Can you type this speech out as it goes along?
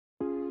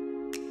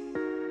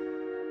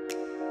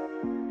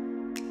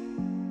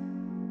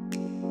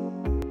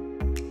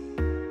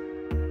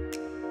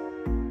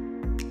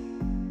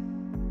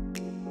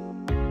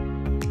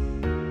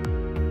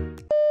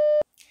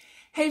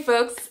Hey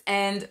folks,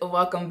 and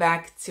welcome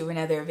back to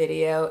another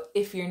video.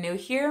 If you're new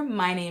here,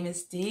 my name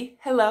is Dee.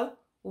 Hello,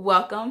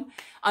 welcome.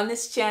 On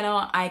this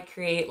channel, I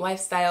create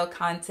lifestyle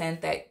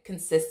content that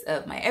consists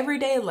of my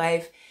everyday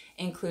life,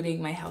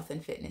 including my health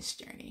and fitness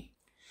journey.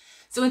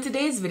 So in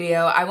today's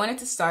video, I wanted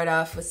to start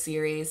off a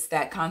series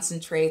that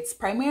concentrates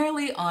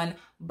primarily on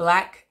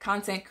Black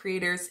content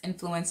creators,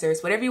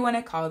 influencers, whatever you want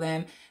to call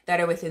them, that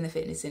are within the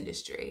fitness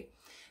industry.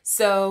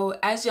 So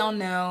as y'all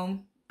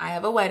know, I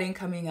have a wedding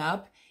coming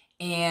up.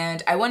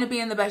 And I want to be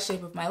in the best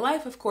shape of my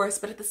life, of course,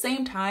 but at the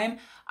same time,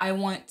 I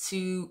want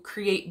to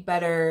create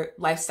better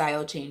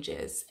lifestyle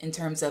changes in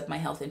terms of my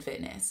health and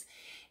fitness.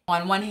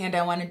 On one hand,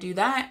 I want to do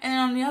that. And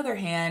on the other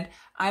hand,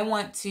 I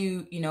want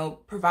to,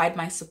 provide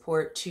my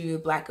support to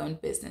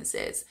Black-owned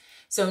businesses.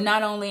 So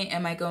not only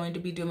am I going to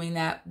be doing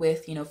that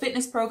with,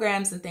 fitness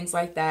programs and things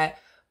like that,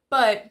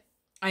 but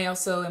I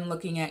also am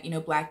looking at,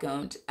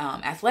 Black-owned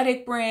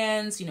athletic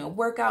brands,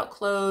 workout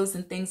clothes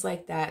and things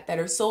like that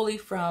are solely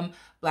from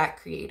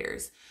Black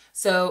creators.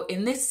 So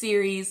in this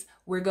series,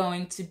 we're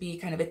going to be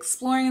kind of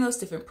exploring those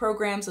different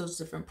programs, those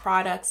different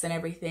products and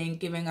everything,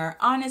 giving our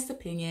honest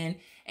opinion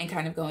and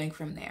kind of going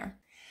from there.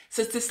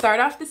 So to start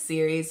off the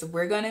series,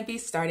 we're going to be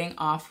starting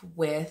off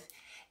with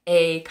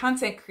a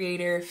content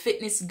creator,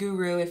 fitness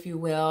guru, if you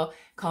will,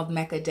 called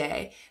Mecca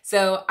Day.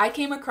 So I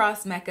came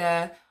across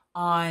Mecca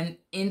on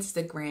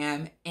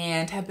Instagram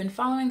and have been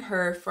following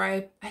her for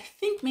I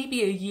think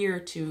maybe a year or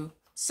two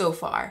so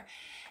far.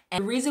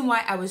 And the reason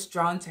why I was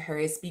drawn to her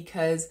is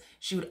because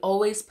she would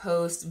always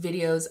post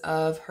videos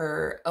of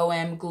her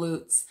OM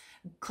glutes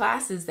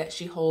classes that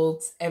she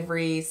holds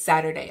every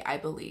Saturday, I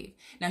believe.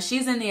 Now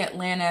she's in the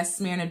Atlanta,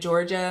 Smyrna,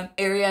 Georgia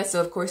area,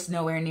 so of course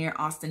nowhere near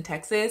Austin,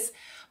 Texas.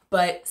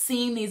 But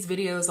seeing these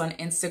videos on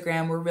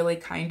Instagram were really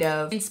kind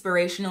of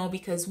inspirational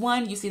because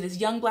one, you see this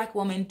young Black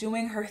woman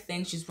doing her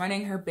thing, she's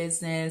running her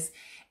business,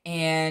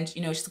 and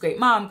she's a great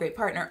mom, great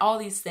partner, all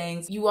these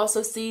things. You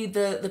also see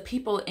the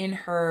people in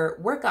her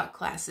workout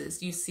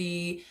classes. You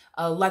see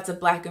lots of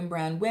Black and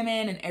brown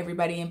women and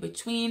everybody in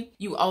between.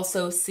 You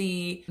also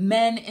see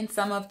men in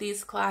some of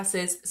these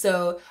classes.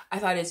 So I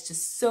thought it's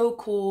just so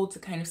cool to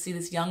kind of see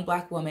this young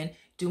Black woman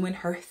doing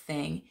her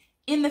thing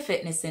in the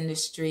fitness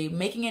industry,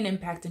 making an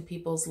impact in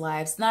people's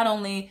lives, not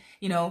only,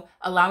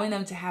 allowing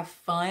them to have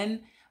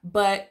fun,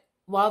 but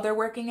while they're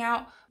working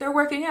out, they're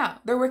working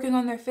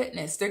on their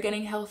fitness, they're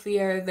getting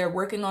healthier, they're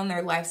working on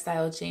their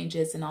lifestyle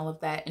changes and all of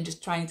that, and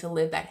just trying to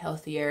live that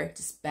healthier,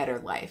 just better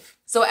life.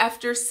 So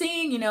after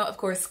seeing, of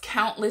course,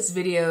 countless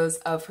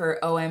videos of her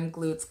OM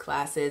glutes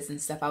classes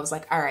and stuff, I was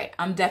like, all right,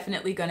 I'm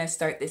definitely gonna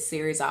start this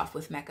series off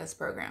with Mecca's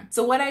program.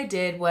 So what I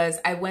did was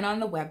I went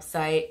on the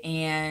website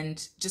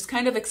and just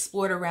kind of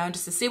explored around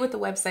just to see what the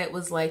website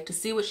was like, to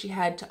see what she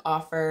had to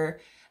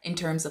offer in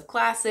terms of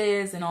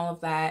classes and all of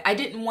that. I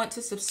didn't want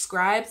to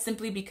subscribe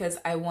simply because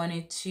I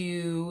wanted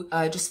to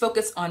just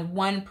focus on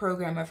one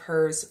program of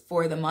hers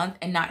for the month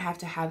and not have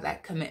to have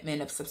that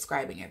commitment of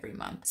subscribing every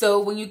month. So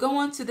when you go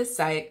onto the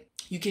site,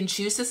 you can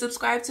choose to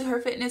subscribe to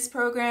her fitness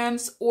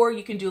programs, or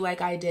you can do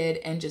like I did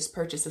and just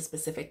purchase a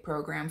specific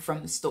program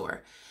from the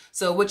store.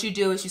 So what you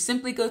do is you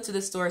simply go to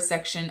the store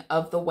section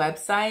of the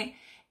website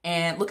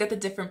and look at the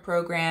different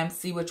programs,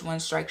 see which one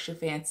strikes your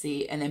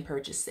fancy, and then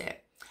purchase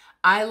it.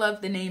 I love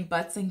the name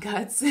Butts and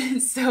Guts,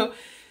 so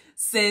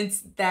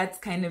since that's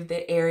kind of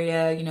the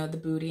area, the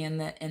booty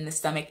and the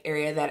stomach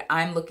area that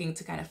I'm looking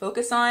to kind of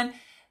focus on,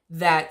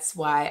 that's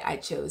why I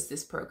chose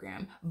this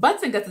program.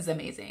 Butts and Guts is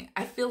amazing.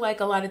 I feel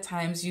like a lot of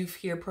times you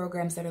hear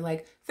programs that are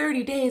like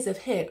 30 days of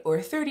HIIT or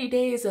 30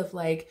 days of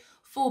like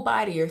full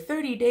body or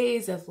 30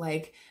 days of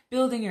like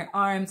building your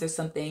arms or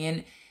something,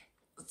 and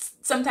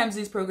sometimes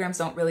these programs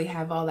don't really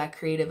have all that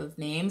creative of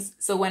names.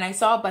 So when I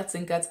saw Butts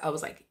and Guts, I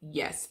was like,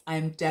 yes,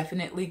 I'm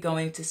definitely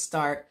going to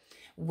start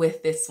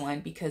with this one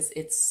because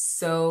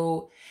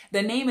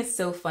the name is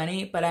so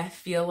funny, but I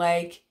feel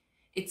like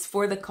it's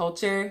for the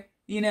culture,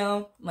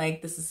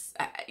 like this is,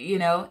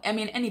 I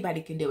mean,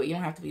 anybody can do it. You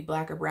don't have to be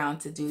Black or brown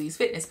to do these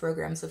fitness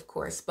programs, of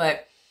course,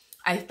 but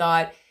I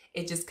thought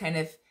it just kind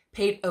of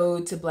paid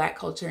ode to Black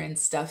culture and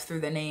stuff through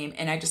the name,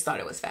 and I just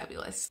thought it was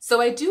fabulous. So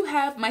I do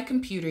have my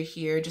computer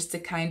here just to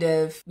kind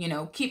of,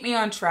 keep me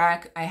on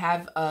track. I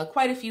have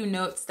quite a few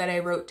notes that I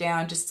wrote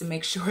down just to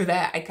make sure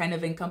that I kind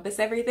of encompass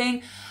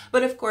everything.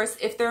 But of course,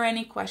 if there are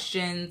any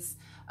questions,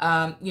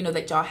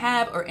 that y'all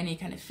have, or any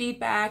kind of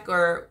feedback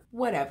or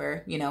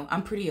whatever,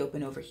 I'm pretty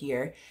open over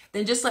here,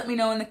 then just let me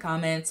know in the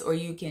comments, or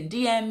you can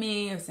DM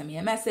me or send me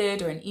a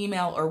message or an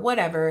email or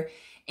whatever.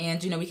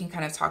 And, we can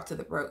kind of talk through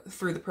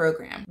the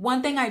program.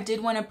 One thing I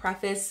did want to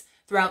preface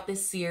throughout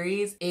this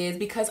series is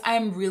because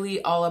I'm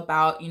really all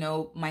about,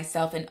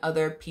 myself and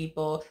other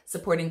people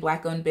supporting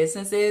Black-owned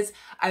businesses,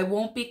 I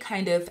won't be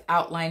kind of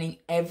outlining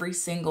every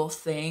single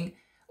thing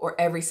or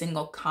every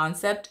single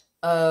concept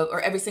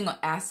or every single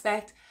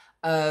aspect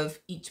of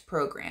each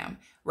program,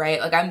 right?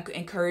 Like I'm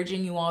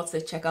encouraging you all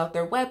to check out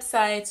their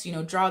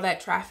websites, draw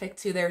that traffic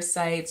to their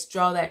sites,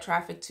 draw that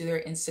traffic to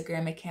their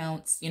Instagram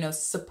accounts,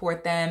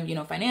 support them,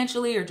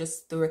 financially or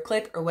just through a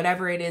click or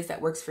whatever it is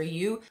that works for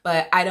you.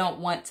 But I don't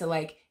want to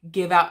like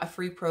give out a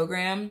free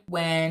program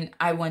when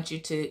I want you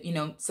to, you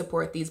know,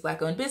 support these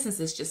Black-owned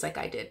businesses just like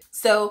I did.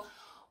 So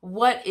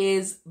what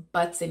is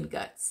Butts and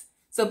Guts?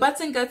 So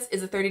Butts and Guts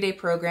is a 30-day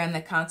program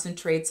that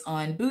concentrates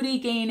on booty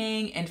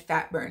gaining and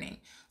fat burning.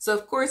 So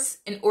of course,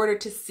 in order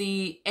to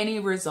see any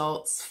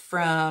results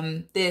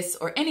from this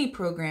or any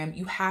program,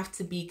 you have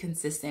to be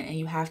consistent and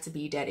you have to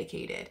be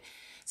dedicated.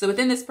 So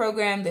within this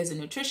program, there's a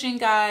nutrition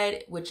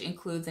guide, which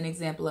includes an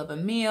example of a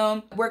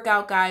meal,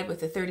 workout guide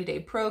with a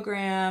 30-day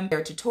program, there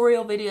are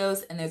tutorial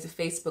videos, and there's a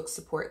Facebook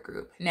support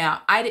group.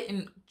 Now, I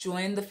didn't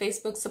join the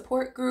Facebook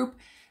support group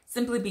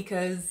simply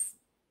because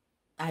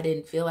I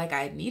didn't feel like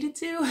I needed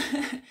to.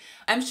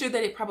 I'm sure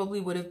that it probably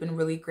would have been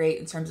really great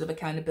in terms of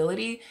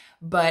accountability,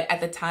 but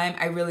at the time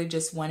I really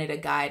just wanted a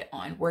guide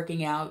on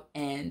working out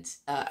and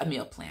a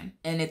meal plan.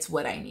 And it's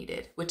what I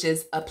needed, which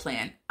is a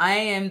plan. I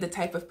am the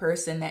type of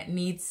person that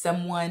needs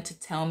someone to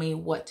tell me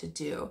what to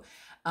do.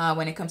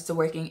 When it comes to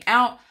working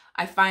out,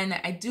 I find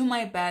that I do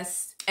my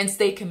best and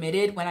stay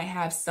committed when I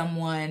have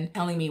someone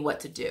telling me what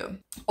to do,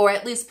 or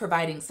at least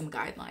providing some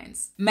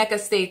guidelines. Mecca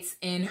states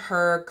in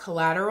her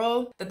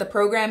collateral that the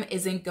program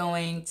isn't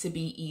going to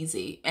be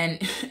easy, and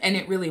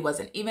it really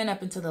wasn't, even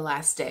up until the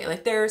last day.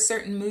 Like, there are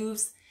certain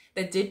moves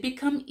that did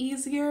become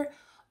easier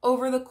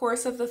over the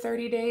course of the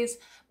 30 days,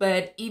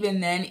 but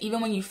even then,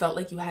 even when you felt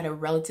like you had a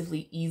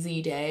relatively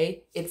easy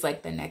day, it's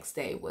like the next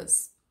day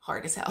was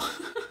hard as hell.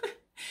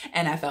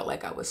 And I felt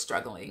like I was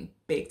struggling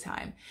big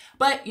time.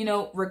 But, you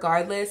know,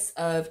 regardless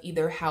of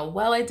either how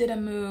well I did a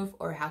move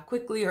or how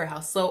quickly or how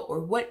slow or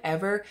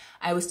whatever,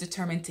 I was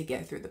determined to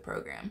get through the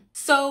program.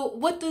 So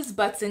what does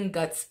Butts and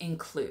Guts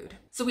include?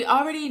 So we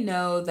already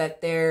know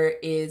that there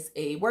is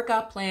a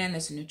workout plan,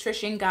 there's a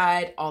nutrition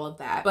guide, all of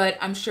that. But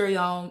I'm sure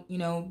y'all, you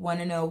know, want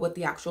to know what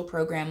the actual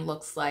program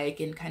looks like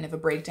and kind of a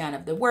breakdown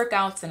of the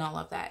workouts and all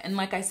of that. And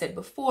like I said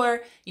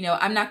before, you know,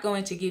 I'm not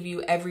going to give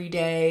you every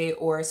day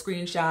or a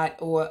screenshot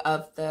or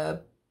of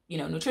the, you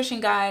know,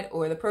 nutrition guide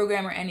or the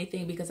program or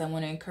anything, because I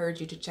want to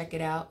encourage you to check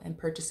it out and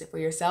purchase it for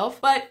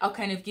yourself. But I'll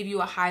kind of give you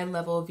a high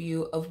level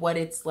view of what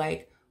it's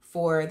like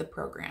for the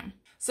program.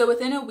 So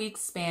within a week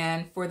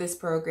span for this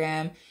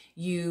program,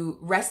 you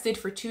rested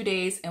for 2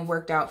 days and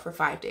worked out for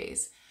 5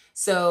 days.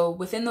 So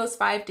within those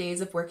 5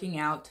 days of working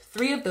out,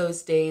 3 of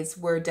those days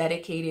were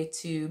dedicated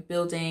to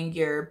building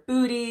your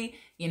booty,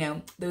 you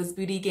know, those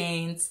booty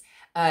gains,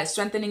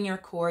 strengthening your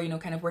core, you know,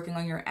 kind of working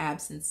on your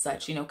abs and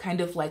such, you know,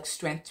 kind of like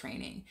strength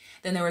training.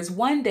 Then there was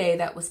 1 day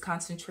that was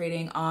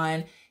concentrating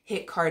on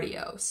HIIT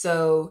cardio.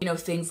 So, you know,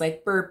 things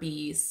like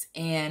burpees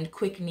and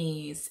quick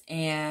knees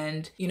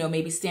and, you know,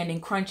 maybe standing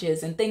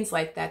crunches and things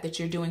like that, that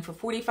you're doing for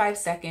 45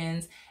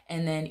 seconds.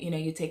 And then, you know,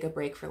 you take a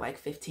break for like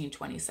 15,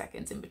 20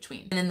 seconds in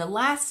between. And then the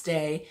last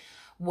day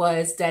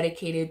was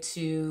dedicated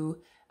to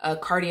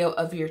cardio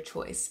of your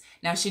choice.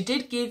 Now, she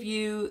did give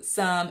you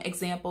some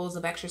examples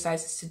of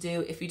exercises to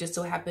do if you just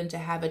so happen to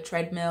have a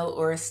treadmill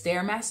or a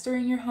Stairmaster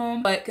in your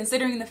home. But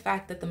considering the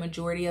fact that the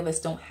majority of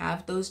us don't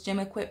have those gym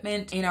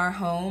equipment in our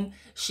home,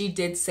 she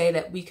did say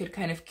that we could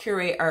kind of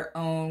curate our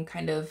own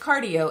kind of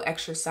cardio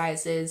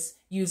exercises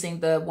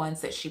using the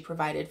ones that she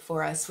provided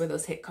for us for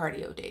those HIIT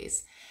cardio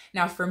days.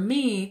 Now, for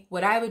me,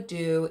 what I would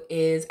do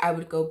is I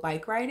would go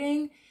bike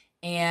riding.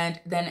 And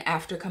then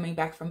after coming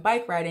back from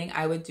bike riding,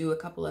 I would do a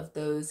couple of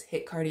those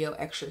HIIT cardio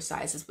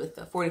exercises with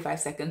the 45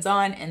 seconds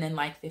on and then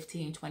like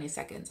 15, 20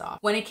 seconds off.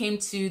 When it came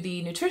to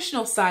the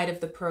nutritional side of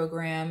the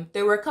program,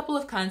 there were a couple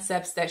of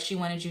concepts that she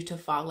wanted you to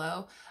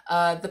follow.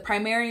 The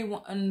primary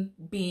one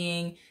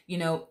being, you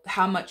know,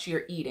 how much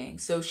you're eating.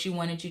 So she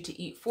wanted you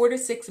to eat 4 to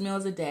 6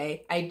 meals a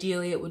day.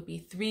 Ideally, it would be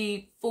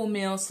 3 full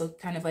meals, so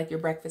kind of like your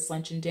breakfast,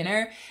 lunch, and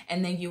dinner,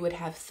 and then you would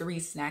have 3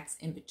 snacks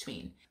in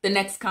between. The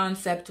next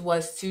concept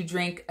was to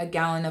drink a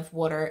gallon of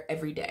water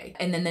every day.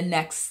 And then the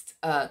next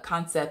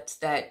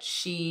concept that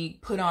she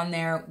put on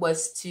there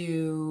was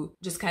to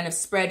just kind of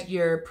spread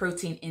your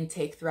protein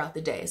intake throughout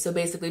the day. So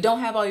basically, don't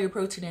have all your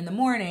protein in the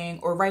morning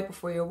or right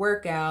before your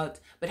workout,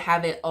 but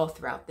have it all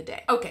throughout the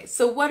day. Okay,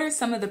 so what are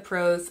some of the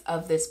pros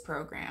of this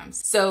program?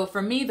 So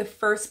for me, the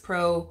first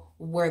pro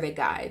were the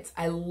guides.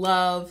 I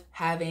love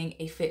having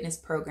a fitness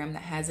program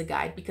that has a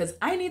guide because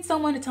I need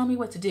someone to tell me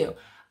what to do.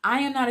 I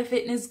am not a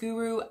fitness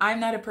guru. I'm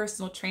not a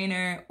personal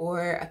trainer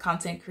or a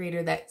content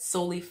creator that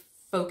solely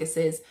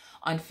focuses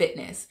on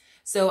fitness.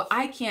 So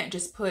I can't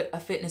just put a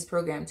fitness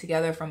program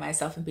together for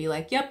myself and be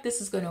like, yep,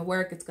 this is going to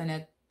work. It's going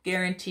to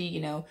guarantee,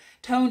 you know,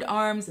 toned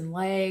arms and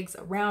legs,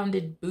 a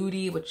rounded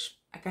booty, which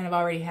I kind of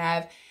already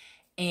have,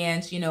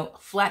 and, you know,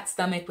 flat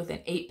stomach with an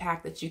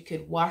 8-pack that you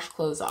could wash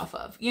clothes off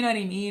of. You know what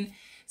I mean?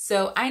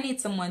 So I need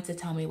someone to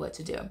tell me what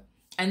to do.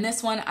 And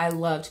this one I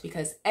loved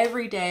because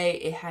every day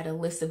it had a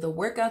list of the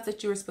workouts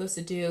that you were supposed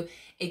to do.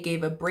 It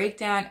gave a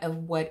breakdown of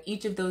what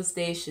each of those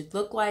days should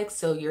look like.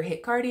 So your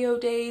HIIT cardio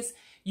days,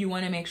 you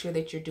want to make sure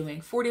that you're doing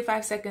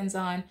 45 seconds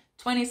on,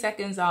 20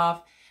 seconds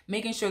off,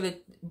 making sure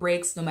that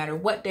breaks, no matter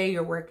what day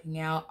you're working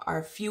out,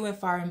 are few and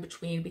far in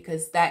between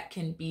because that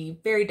can be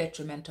very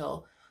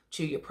detrimental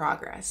to your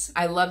progress.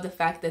 I love the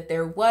fact that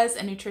there was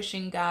a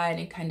nutrition guide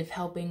and kind of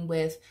helping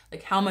with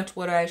like how much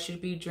water I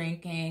should be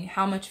drinking,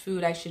 how much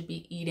food I should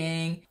be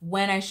eating,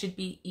 when I should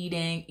be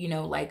eating, you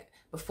know, like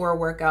before a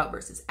workout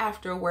versus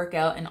after a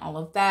workout and all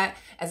of that.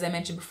 As I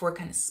mentioned before,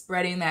 kind of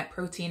spreading that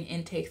protein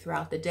intake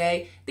throughout the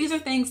day. These are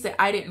things that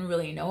I didn't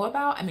really know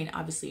about. I mean,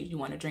 obviously you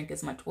want to drink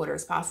as much water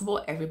as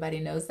possible. Everybody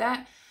knows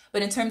that.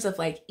 But in terms of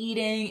like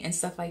eating and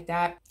stuff like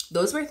that,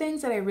 those were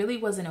things that I really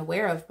wasn't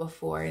aware of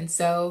before. And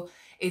so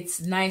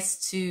it's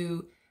nice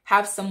to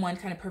have someone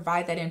kind of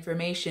provide that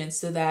information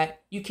so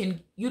that you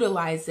can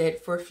utilize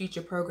it for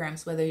future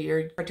programs, whether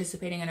you're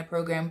participating in a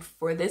program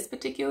for this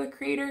particular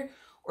creator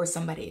or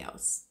somebody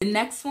else. The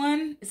next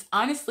one is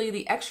honestly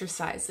the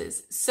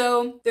exercises.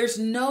 So there's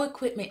no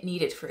equipment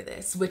needed for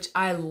this, which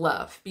I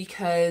love,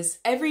 because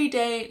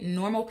everyday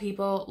normal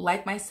people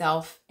like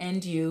myself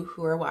and you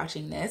who are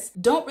watching this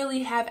don't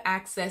really have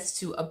access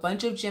to a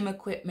bunch of gym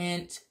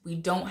equipment. We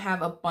don't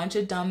have a bunch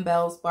of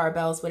dumbbells,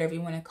 barbells, whatever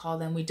you want to call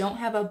them. We don't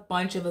have a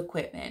bunch of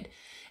equipment.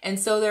 And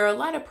so there are a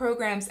lot of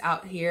programs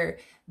out here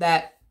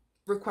that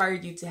require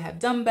you to have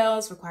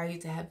dumbbells, require you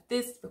to have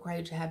this, require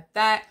you to have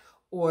that,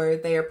 or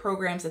they are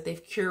programs that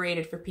they've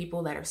curated for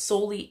people that are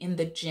solely in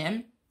the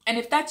gym. And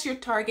if that's your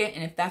target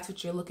and if that's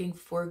what you're looking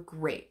for,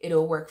 great,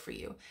 it'll work for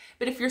you.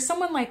 But if you're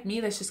someone like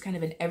me that's just kind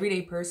of an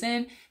everyday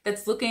person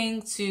that's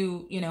looking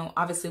to, you know,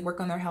 obviously work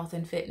on their health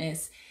and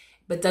fitness,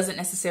 but doesn't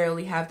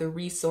necessarily have the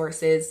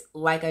resources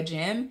like a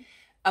gym,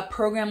 a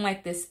program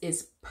like this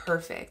is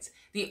perfect.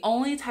 The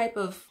only type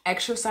of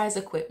exercise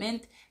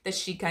equipment that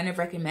she kind of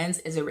recommends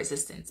is a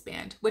resistance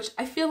band, which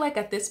I feel like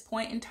at this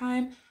point in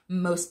time,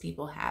 most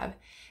people have.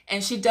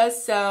 And she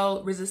does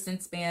sell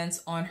resistance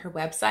bands on her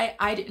website.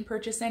 I didn't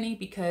purchase any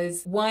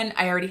because one,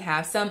 I already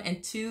have some,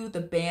 and two, the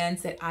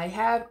bands that I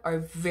have are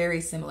very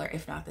similar,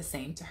 if not the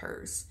same to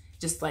hers,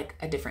 just like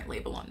a different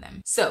label on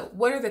them. So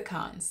what are the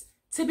cons?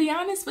 To be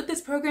honest with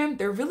this program,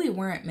 there really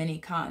weren't many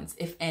cons,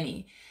 if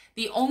any.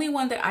 The only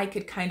one that I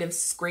could kind of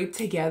scrape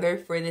together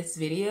for this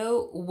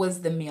video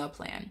was the meal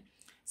plan.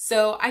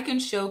 So I can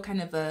show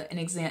kind of a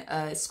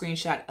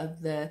screenshot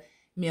of the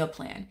meal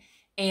plan.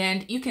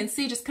 And you can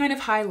see just kind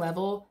of high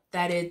level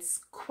that it's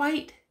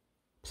quite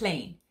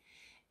plain.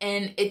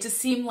 And it just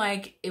seemed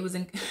like it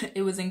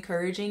was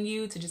encouraging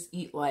you to just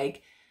eat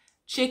like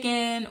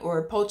chicken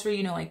or poultry,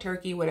 you know, like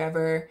turkey,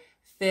 whatever,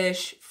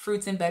 fish,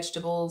 fruits and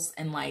vegetables,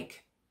 and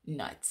like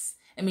nuts.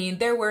 I mean,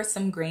 there were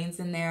some grains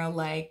in there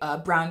like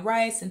brown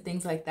rice and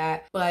things like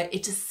that, but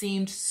it just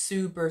seemed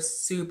super,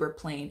 super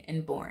plain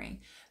and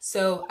boring.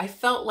 So I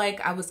felt like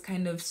I was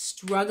kind of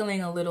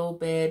struggling a little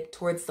bit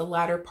towards the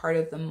latter part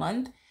of the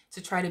month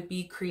to try to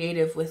be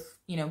creative with,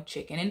 you know,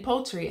 chicken and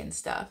poultry and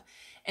stuff.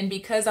 And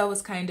because I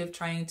was kind of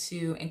trying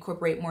to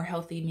incorporate more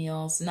healthy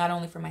meals, not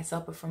only for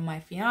myself, but for my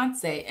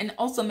fiance, and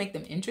also make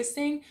them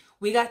interesting,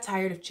 we got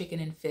tired of chicken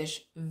and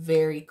fish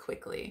very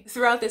quickly.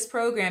 Throughout this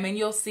program, and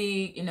you'll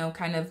see, you know,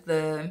 kind of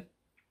the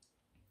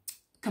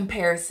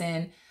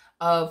comparison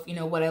of, you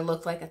know, what I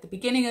looked like at the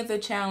beginning of the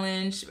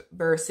challenge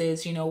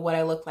versus, you know, what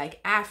I look like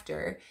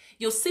after,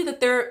 you'll see that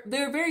there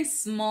are very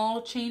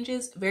small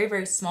changes, very,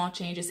 very small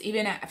changes.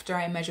 Even after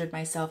I measured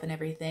myself and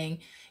everything,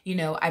 you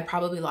know, I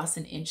probably lost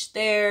an inch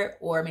there,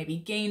 or maybe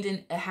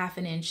gained a half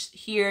an inch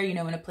here, you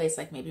know, in a place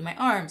like maybe my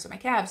arms or my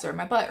calves or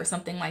my butt or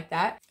something like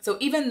that. So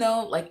even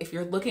though, like, if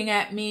you're looking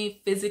at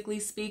me physically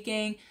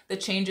speaking, the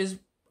changes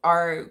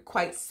are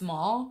quite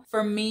small,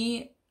 for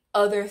me,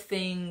 other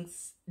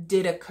things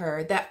did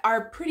occur that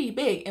are pretty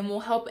big and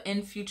will help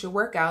in future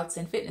workouts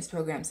and fitness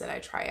programs that I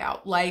try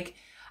out. Like,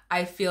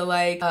 I feel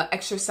like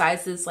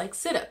exercises like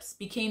sit-ups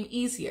became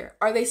easier.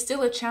 Are they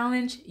still a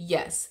challenge?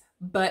 Yes.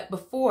 But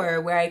before,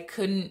 where I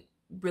couldn't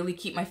really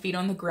keep my feet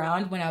on the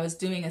ground when I was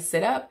doing a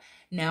sit-up,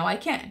 now I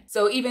can.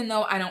 So even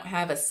though I don't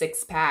have a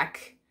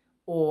six-pack,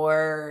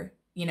 or,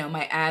 you know,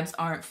 my abs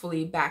aren't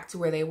fully back to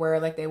where they were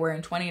like they were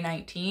in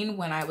 2019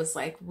 when I was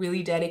like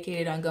really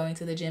dedicated on going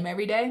to the gym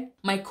every day,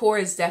 my core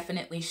is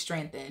definitely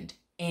strengthened.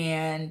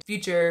 And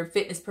future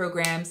fitness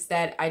programs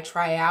that I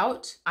try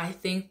out, I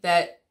think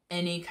that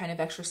any kind of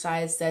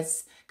exercise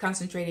that's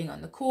concentrating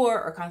on the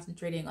core or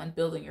concentrating on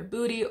building your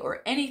booty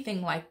or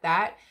anything like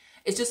that,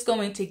 it's just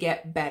going to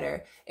get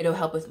better. It'll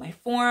help with my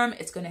form.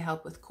 It's going to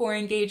help with core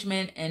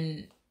engagement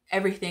and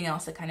everything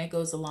else that kind of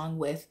goes along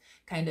with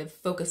kind of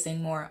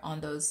focusing more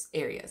on those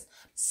areas.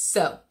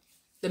 So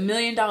the $1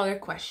 million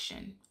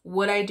question,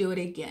 would I do it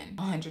again?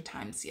 100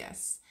 times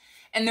yes.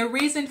 And the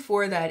reason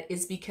for that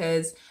is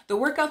because the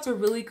workouts are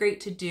really great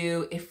to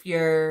do if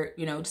you're,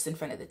 you know, just in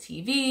front of the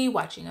TV,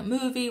 watching a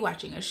movie,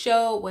 watching a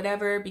show,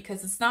 whatever,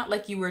 because it's not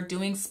like you were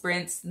doing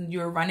sprints and you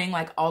were running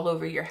like all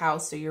over your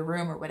house or your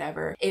room or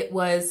whatever. It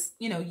was,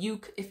 you know,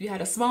 if you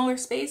had a smaller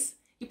space,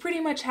 you pretty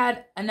much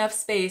had enough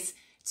space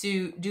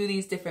to do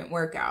these different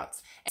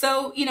workouts.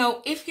 So, you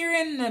know, if you're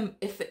in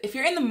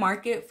the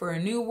market for a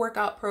new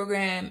workout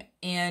program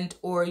and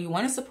or you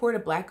want to support a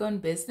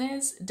Black-owned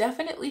business,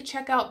 definitely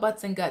check out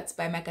Butts and Guts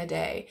by Mecca.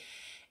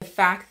 The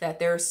fact that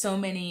there are so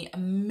many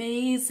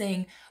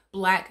amazing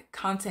Black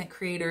content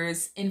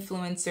creators,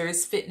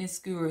 influencers, fitness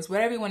gurus,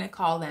 whatever you want to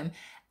call them,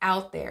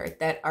 out there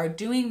that are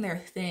doing their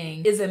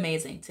thing is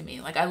amazing to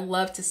me. Like, I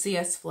love to see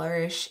us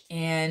flourish,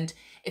 and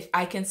if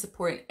I can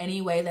support in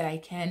any way that I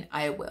can,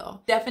 I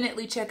will.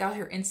 Definitely check out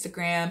her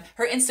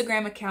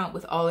Instagram account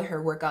with all of her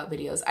workout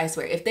videos. I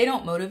swear, if they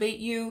don't motivate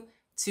you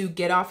to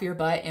get off your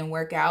butt and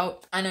work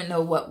out, I don't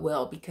know what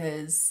will,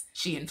 because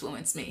she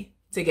influenced me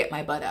to get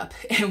my butt up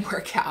and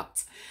work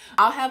out.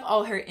 I'll have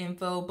all her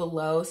info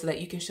below so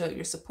that you can show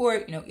your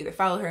support, either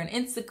follow her on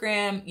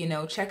Instagram,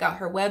 check out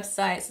her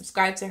website,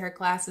 subscribe to her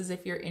classes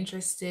if you're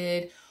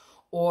interested,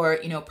 or,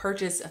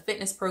 purchase a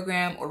fitness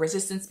program or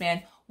resistance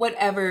band,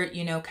 whatever,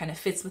 kind of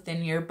fits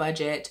within your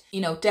budget,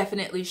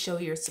 definitely show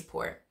your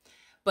support.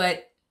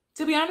 But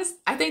to be honest,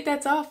 I think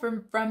that's all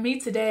from me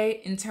today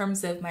in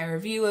terms of my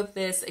review of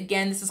this.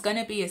 Again, this is going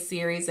to be a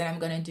series that I'm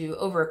going to do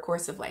over a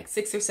course of like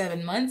 6 or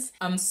 7 months.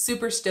 I'm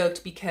super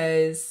stoked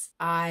because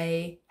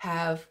I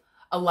have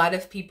a lot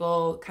of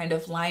people kind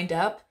of lined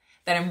up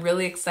that I'm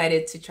really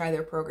excited to try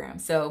their program.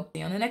 So see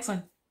you on the next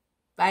one.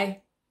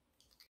 Bye.